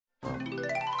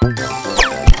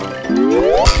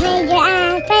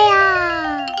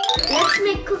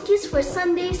cookies for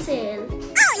Sunday sale.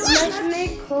 Let's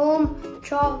make home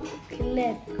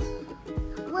chocolate.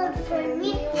 One for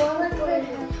me, one for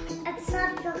her. It's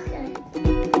not chocolate.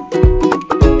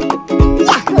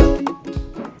 Yahoo!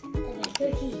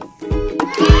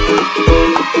 Cookies.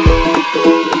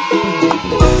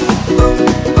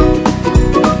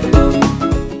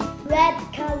 Red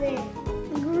color.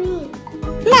 Green.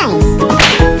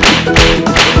 Nice!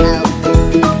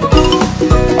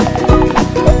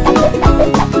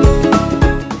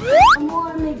 I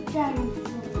want to make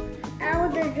dragonfly. I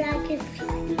want the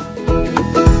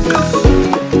dragonfly.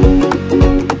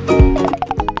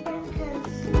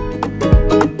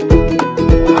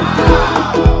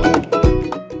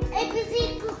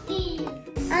 ABC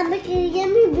cookies. I'm making a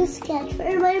yummy biscuit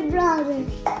for my brother.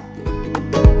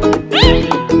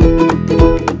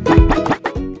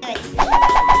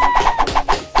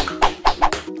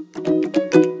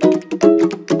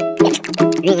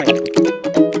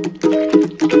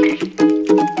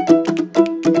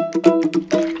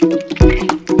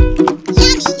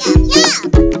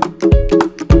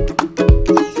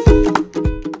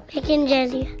 Chicken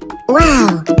jelly.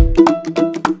 Wow!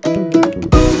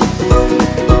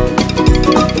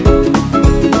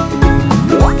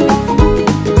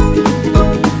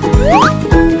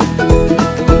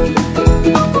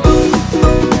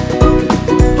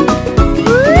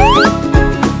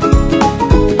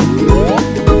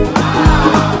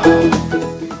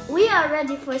 We are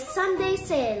ready for Sunday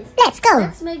sale. Let's go!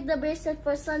 Let's make the bracelet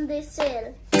for Sunday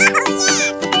sale.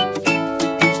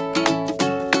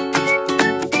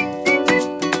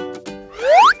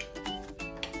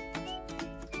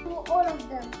 All of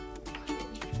them.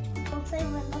 I'll save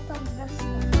a lot of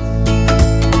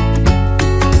bracelets.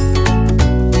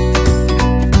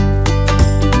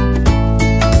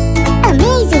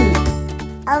 Amazing!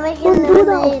 I'll make a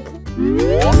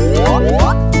lemonade.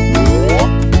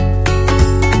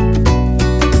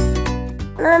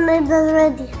 Lemonade is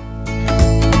ready.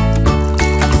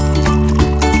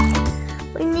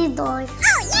 We need those.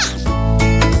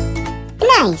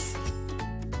 Nice!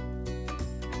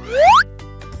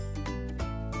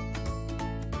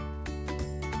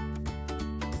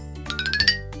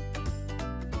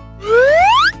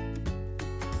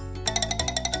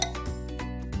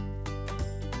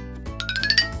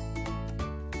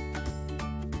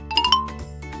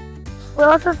 We're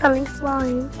also selling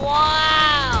slime.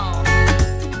 Wow!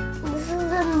 This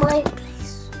is in my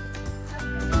place.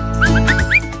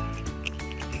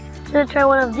 Should I try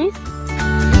one of these?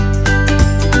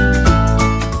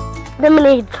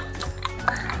 Lemonade.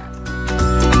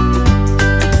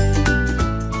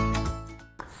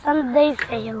 Sunday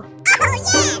sale.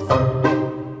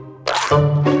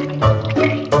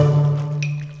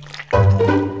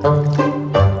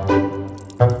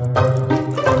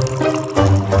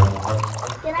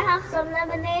 Can I have some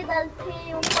lemonade? I'll pay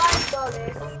you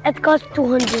 $5. It costs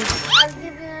 200. I'll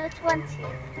give you 20.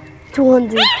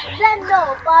 200. Then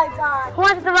no, $5. Who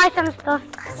wants to buy some stuff?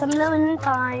 Some lemon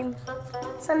thyme.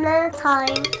 Some lemon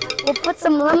thyme. We'll put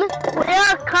some lemon.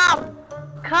 Here, come.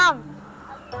 Come.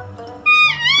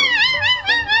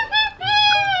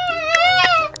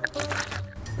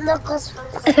 No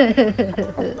customers.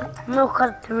 No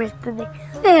customers today.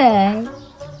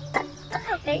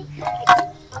 Okay.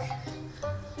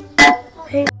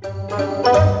 Hey.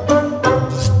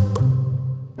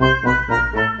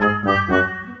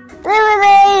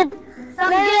 Lemonade!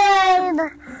 Some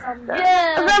Lemonade! Some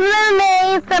good. Some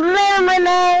lemonade! Some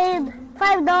lemonade!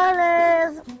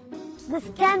 $5. This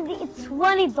candy, it's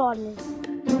 $20.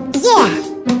 Yeah!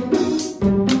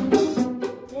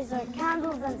 These are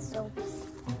candles and soaps.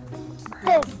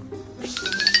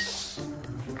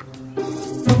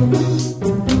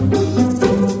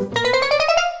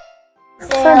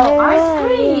 So, Ice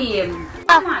cream.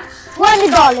 How much?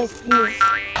 $20, please.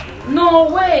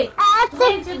 No way.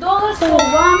 $20 for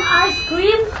one ice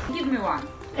cream? Give me one.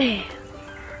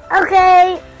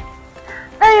 okay.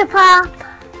 Lollipop.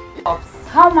 Oops.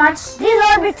 How much? These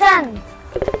are pretend.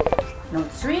 No,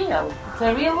 it's real. It's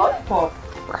a real lollipop.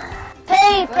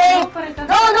 Pay. Open it.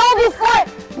 No,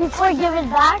 before give it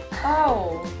back.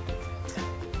 Oh,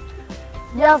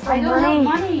 You have I some don't have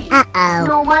money. money. Uh-oh.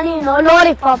 No money, no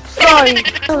lollipop. Sorry.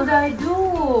 What should I do?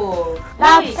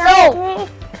 That's Wait, so.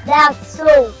 That's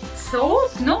so.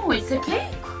 Salt? No, it's a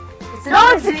cake. It's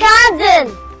No, it's a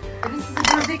candle. This is a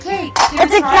birthday cake.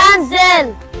 It's a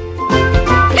candle.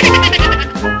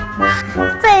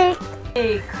 Fake.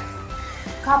 Cake.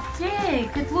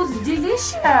 Cupcake. It looks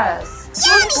delicious.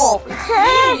 Lollipop.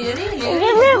 It's really Give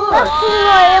me a good. fucking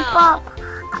lollipop.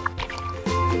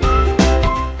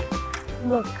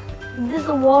 Look, this is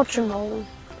a watermelon.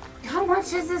 how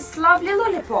much is this lovely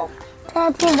lollipop?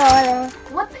 $30.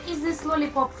 What is this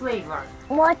lollipop flavor?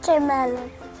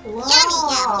 Watermelon.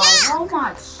 Wow, how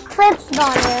much? $20.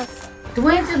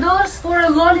 $20 for a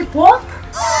lollipop?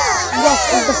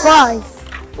 Yes, it's the price.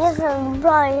 Yes, it's the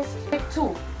price. Take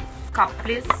 2 cup,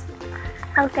 please.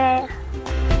 Okay.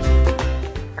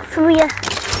 $3.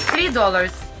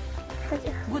 $3.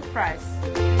 Good price.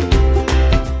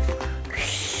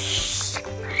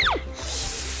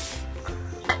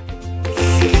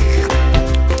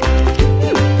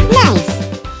 Nice.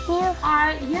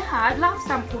 Yeah, I'd love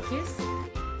some cookies.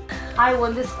 I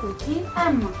want this cookie.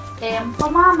 M for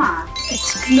mama.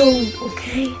 It's closed,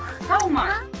 okay? How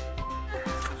much?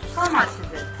 How much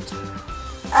is it?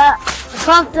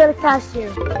 Come to the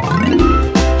cashier.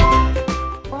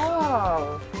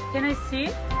 Oh, can I see?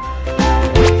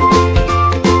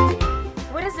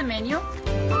 What is the menu?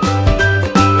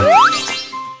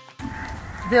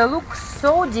 They look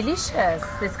so delicious,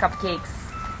 these cupcakes.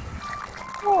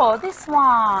 Oh, this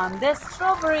one, the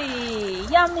strawberry,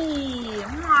 yummy.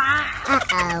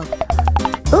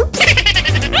 Oops.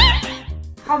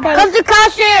 How much? Come to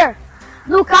cashier.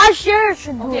 No, cashier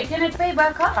should do Okay, it. can I pay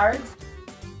by card?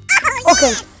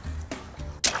 Okay.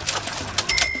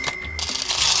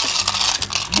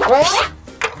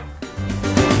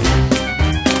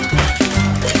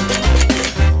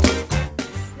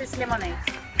 This lemonade.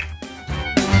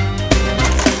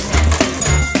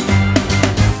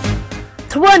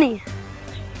 $20.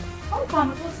 How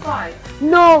come it was 5?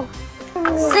 No.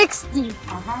 $60.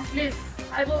 Please,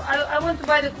 I want to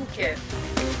buy the cookie.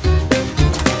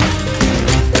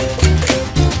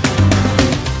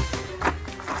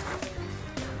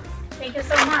 Thank you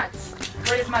so much.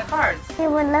 Where is my card?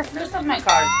 There's not my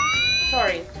card.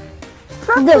 Sorry.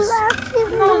 This.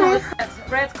 No, it's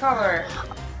red color.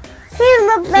 Here's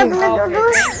my Okay, thank you.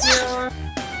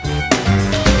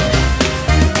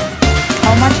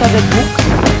 How much are the books?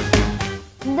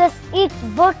 This each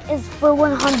book is for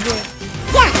 100.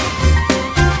 Yeah.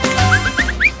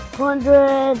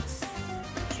 200,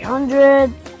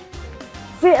 300.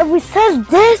 If we sell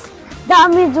this, that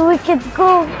means we could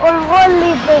go on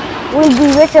holiday. We'll be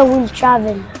rich and we'll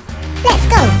travel. Let's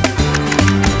go.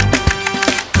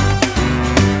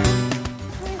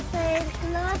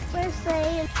 For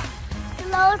sale.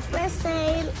 Clothes for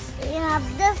sale. We have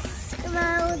this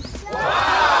clothes.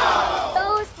 Wow.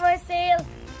 Clothes for sale.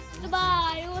 To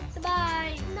buy. What to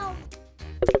buy? No.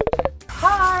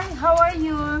 Hi, how are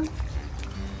you?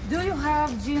 Do you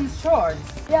have jeans shorts?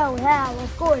 Yeah, we have,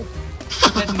 of course.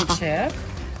 Let me check.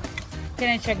 Can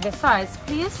I check the size,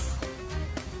 please?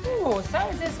 Oh,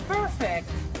 size is perfect.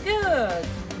 Good.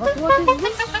 But what is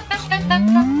this?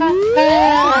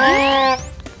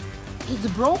 It's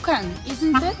broken,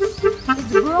 isn't it?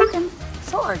 It's broken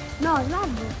short. No, it's not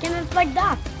broken. It's like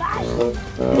that. Fashion.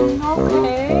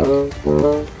 Okay.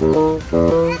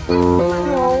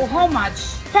 So how much?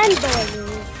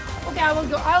 $10. Okay,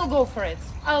 I'll go for it.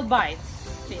 I'll buy it,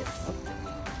 please.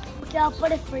 Okay, I'll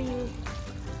put it for you.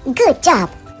 Good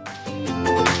job.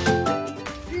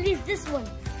 Leave this one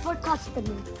for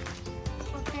customer.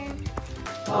 Okay.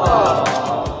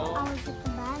 I will get the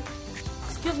bag.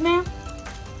 Excuse me?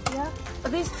 Yeah.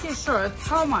 This t-shirt,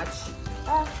 how much?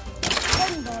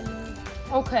 $10.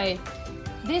 Okay.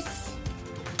 This,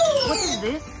 what is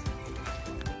this?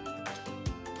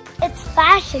 It's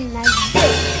fashion like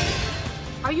this.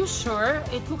 Are you sure?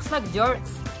 It looks like dirt.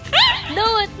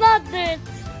 No, it's not this.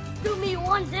 Do me, you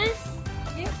want this?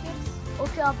 Yes.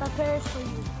 Okay, I'll prepare it for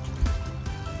you.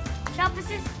 Shop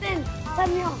assistant,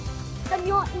 Samuel.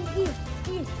 Samuel, eat.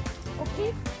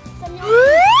 Okay? Samuel.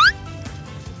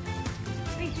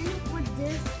 Wait, can you put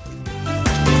this?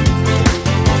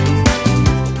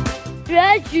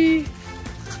 Reggie.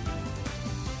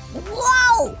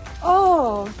 Wow.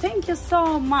 Oh, thank you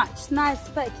so much. Nice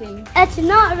packing. It's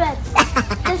not red.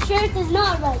 The shirt is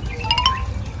not red.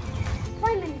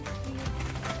 Finally.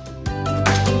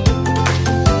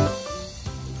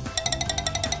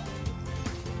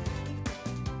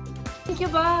 Thank you,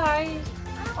 bye.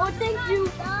 Oh, thank you.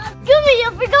 Give me, I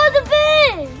forgot the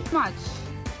pay. How much?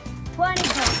 $20.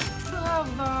 You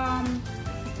have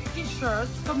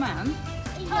t-shirts for men.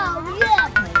 Oh, yeah.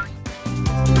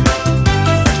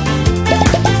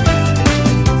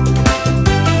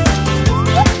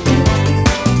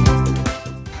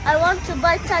 I want to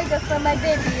buy tiger for my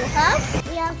baby. You have?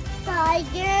 We have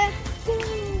tiger.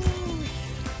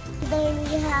 Then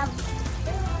we have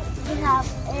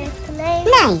airplane.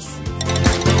 Nice.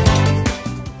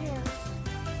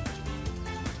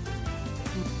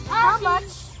 How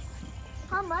much?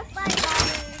 How much? $5.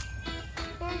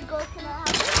 Here you go. Can I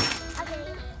have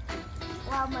it? Okay.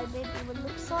 Wow, my baby would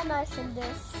look so nice in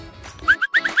this.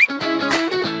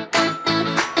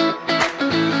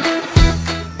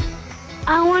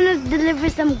 I want to deliver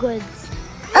some goods.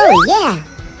 Oh, yeah.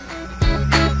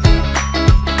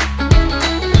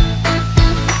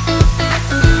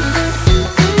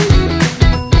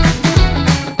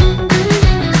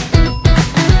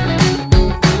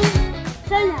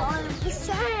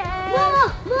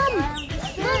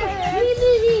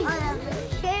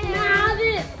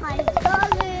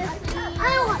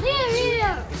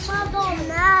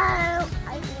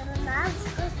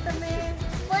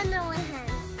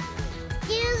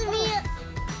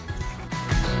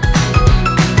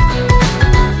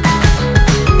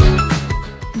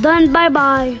 Done,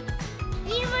 bye-bye.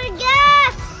 You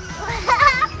forget!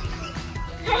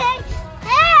 Hey!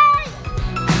 Hey!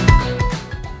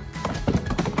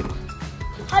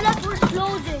 Oh, that's we're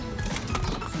closing.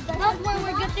 That's why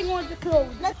we're getting all the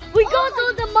clothes. We got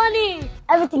all the money.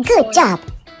 Everything. Good job.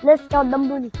 Let's count the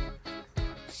money.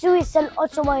 Should we sell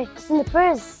also my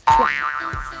slippers? I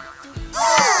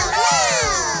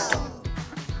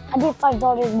did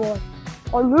 $5 more.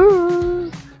 Oh,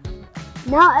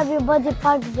 now everybody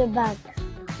packs their bags.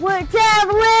 We're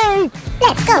traveling!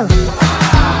 Let's go.